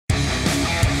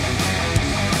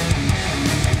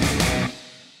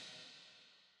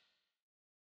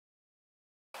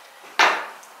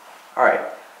Alright,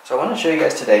 so I want to show you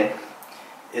guys today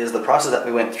is the process that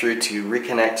we went through to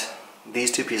reconnect these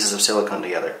two pieces of silicone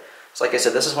together. So like I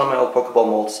said, this is one of my old Pokeball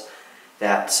molds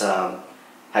that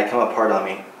had come apart on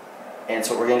me. And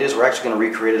so what we're going to do is we're actually going to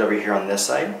recreate it over here on this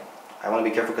side. I want to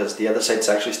be careful because the other side's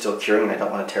actually still curing and I don't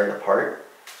want to tear it apart.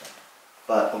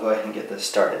 But we'll go ahead and get this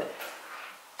started.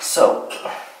 So,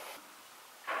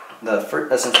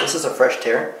 since this is a fresh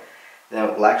tear, then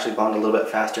it will actually bond a little bit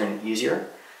faster and easier.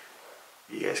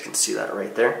 You guys can see that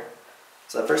right there.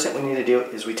 So the first thing we need to do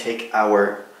is we take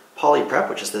our poly prep,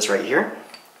 which is this right here,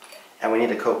 and we need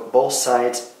to coat both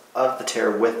sides of the tear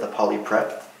with the poly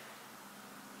prep.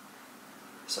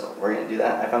 So we're going to do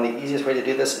that. I found the easiest way to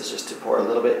do this is just to pour a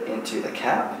little bit into the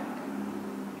cap,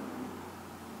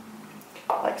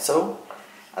 like so.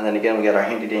 And then again we got our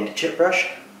handy dandy chip brush.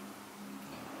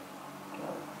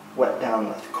 Wet down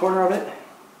the corner of it.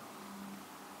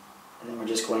 And then we're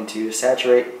just going to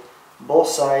saturate both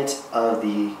sides of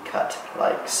the cut,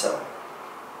 like so.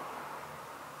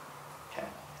 Okay.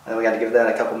 And then we got to give that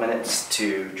a couple minutes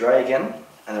to dry again, and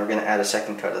then we're going to add a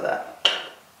second coat of that.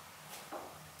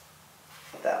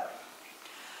 Like that.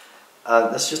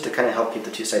 This is just to kind of help keep the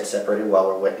two sides separated while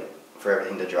we're waiting for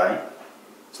everything to dry,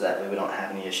 so that way we don't have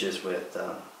any issues with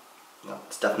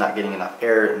stuff not getting enough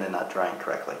air and then not drying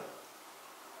correctly.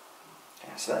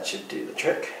 Okay, so that should do the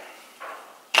trick.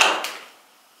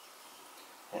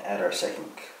 And add our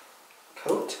second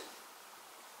coat.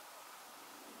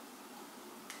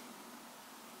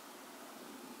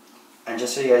 And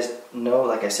just so you guys know,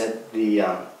 like I said, the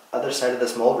other side of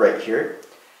this mold right here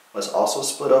was also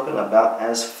split open about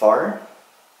as far.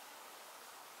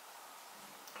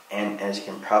 And as you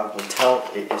can probably tell,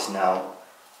 it is now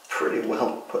pretty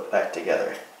well put back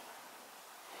together.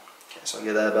 Okay, so I'll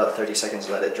give that about 30 seconds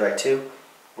to let it dry too.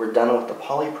 We're done with the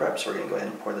poly prep, so we're going to go ahead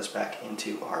and pour this back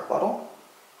into our bottle.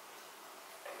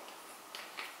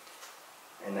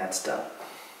 And that's done.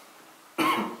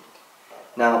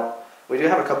 Now, we do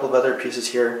have a couple of other pieces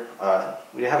here.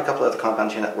 We do have a couple of other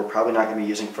compounds here that we're probably not going to be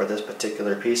using for this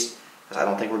particular piece, because I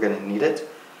don't think we're going to need it.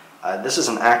 This is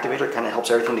an activator. It kind of helps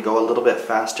everything to go a little bit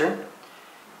faster.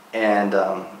 And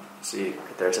see,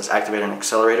 right there it says activator and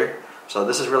accelerator. So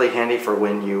this is really handy for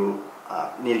when you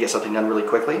need to get something done really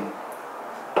quickly.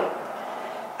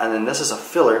 And then this is a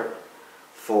filler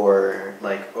for,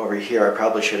 like over here, I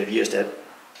probably should have used it.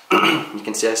 You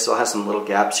can see I still have some little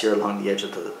gaps here along the edge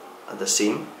of the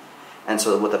seam. And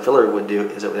so what the filler would do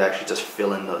is it would actually just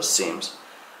fill in those seams.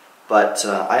 But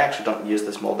I actually don't use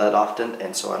this mold that often,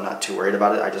 and so I'm not too worried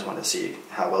about it. I just wanted to see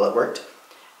how well it worked.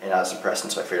 And I was impressed,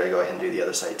 and so I figured I'd go ahead and do the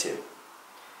other side too.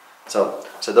 So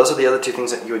those are the other two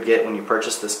things that you would get when you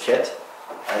purchase this kit.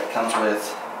 It comes with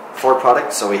 4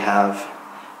 products. So we have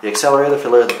the accelerator, the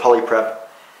filler, the poly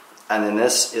prep, and then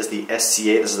this is the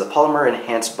SCA. This is a polymer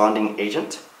enhanced bonding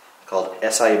agent called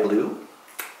SI Blue.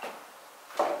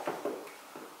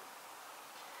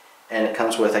 And it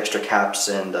comes with extra caps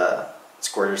and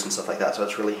squirters and stuff like that, so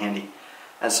it's really handy.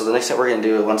 And so the next thing we're going to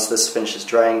do, once this finishes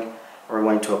drying, we're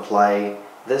going to apply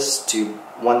this to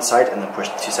one side and then push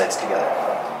the two sides together.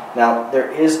 Now, there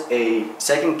is a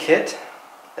second kit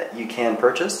that you can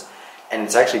purchase, and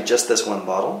it's actually just this one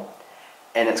bottle.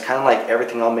 And it's kind of like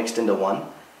everything all mixed into one.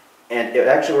 And it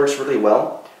actually works really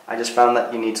well. I just found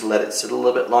that you need to let it sit a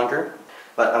little bit longer.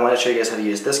 But I want to show you guys how to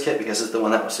use this kit because it's the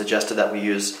one that was suggested that we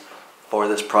use for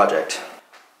this project.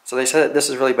 So they said that this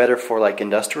is really better for like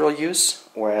industrial use,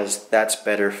 whereas that's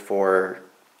better for,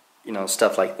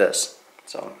 stuff like this.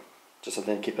 So just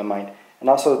something to keep in mind. And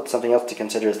also something else to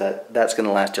consider is that that's going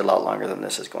to last you a lot longer than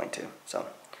this is going to. So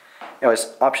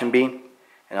anyways, option B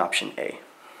and option A.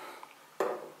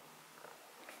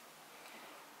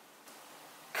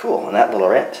 Cool, and that little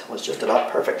rant was just about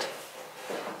perfect.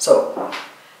 So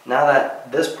now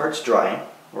that this part's dry,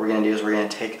 what we're going to do is we're going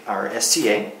to take our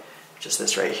SCA, which is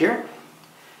this right here,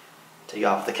 take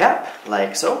off the cap,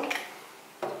 like so.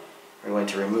 We're going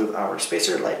to remove our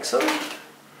spacer, like so.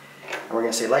 And we're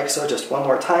going to say like so just one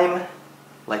more time,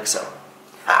 like so.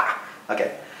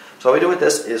 Okay, so what we do with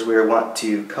this is we want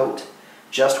to coat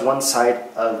just one side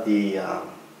of the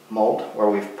mold where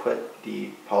we've put the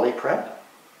poly prep.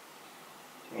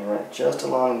 And run it just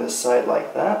along this side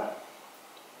like that.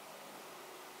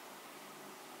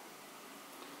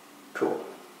 Cool.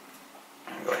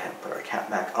 Go ahead and put our cap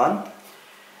back on.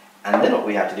 And then what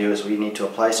we have to do is we need to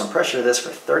apply some pressure to this for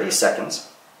 30 seconds.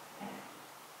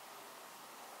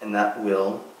 And that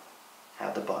will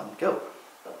have the bond go.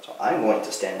 So I'm going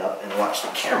to stand up and watch the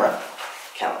camera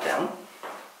count down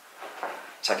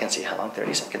so I can see how long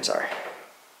 30 seconds are.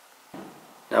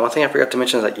 Now, one thing I forgot to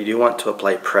mention is that you do want to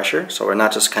apply pressure, so we're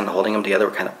not just kind of holding them together,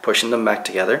 we're kind of pushing them back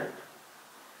together.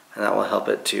 and that will help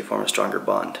it to form a stronger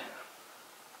bond.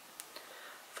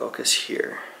 Focus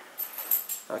here.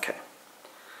 Okay.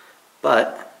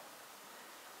 But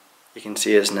you can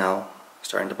see it's now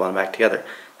starting to bond back together.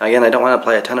 Now again, I don't want to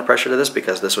apply a ton of pressure to this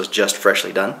because this was just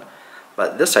freshly done,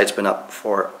 but this side's been up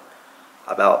for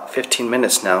about 15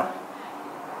 minutes now,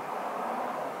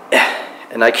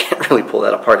 and I can't really pull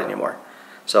that apart anymore.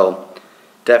 So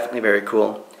definitely very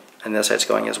cool, and this side's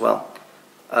going as well.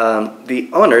 The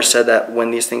owner said that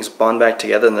when these things bond back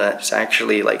together, that's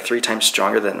actually like 3 times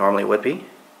stronger than it normally would be.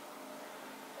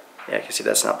 Yeah, you can see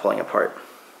that's not pulling apart.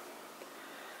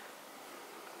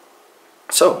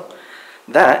 So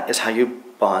that is how you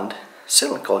bond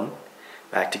silicone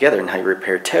back together, and how you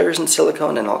repair tears in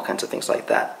silicone and all kinds of things like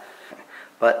that.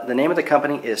 But the name of the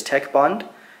company is Tech Bond,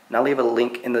 and I'll leave a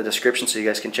link in the description so you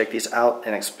guys can check these out,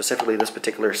 and specifically this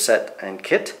particular set and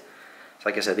kit. So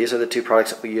like I said, these are the 2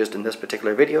 products that we used in this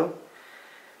particular video.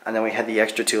 And then we had the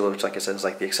extra tool, which like I said is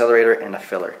like the accelerator and a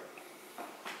filler.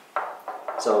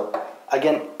 So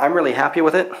again, I'm really happy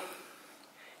with it.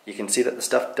 You can see that the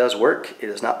stuff does work. It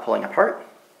is not pulling apart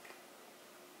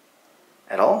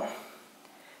at all.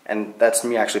 And that's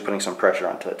me actually putting some pressure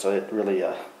onto it, so it really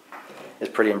is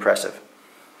pretty impressive.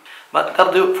 But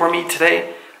that'll do it for me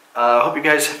today. I hope you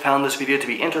guys found this video to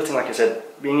be interesting. Like I said,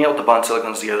 being able to bond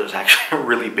silicones together is actually a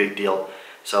really big deal.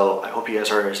 So I hope you guys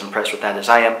are as impressed with that as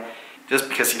I am. Just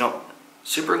because, you know,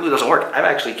 super glue doesn't work. I've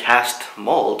actually cast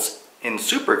molds in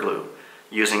super glue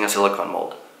using a silicone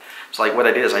mold. So like what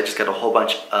I did is I just got a whole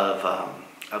bunch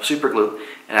of super glue,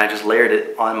 and I just layered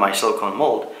it on my silicone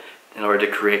mold in order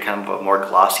to create kind of a more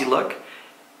glossy look,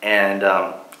 and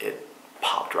it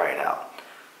popped right out.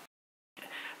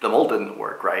 The mold didn't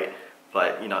work right,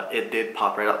 but you know, it did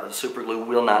pop right out. The super glue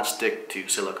will not stick to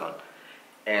silicone.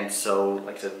 And so,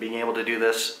 like I said, being able to do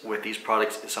this with these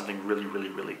products is something really, really,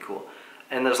 really cool.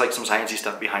 And there's like some sciencey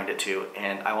stuff behind it too,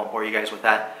 and I won't bore you guys with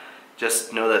that.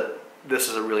 Just know that this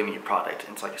is a really neat product,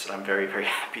 and so like I said, I'm very, very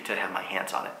happy to have my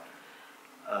hands on it.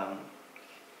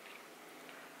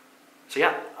 So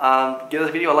yeah, give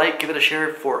this video a like, give it a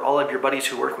share for all of your buddies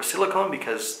who work with silicone,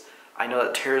 because I know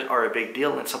that tears are a big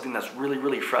deal, and it's something that's really,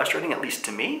 really frustrating, at least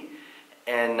to me.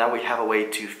 And now we have a way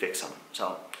to fix them.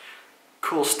 So,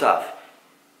 cool stuff.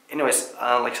 Anyways,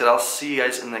 like I said, I'll see you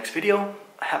guys in the next video.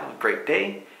 Have a great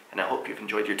day, and I hope you've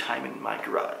enjoyed your time in my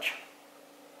garage.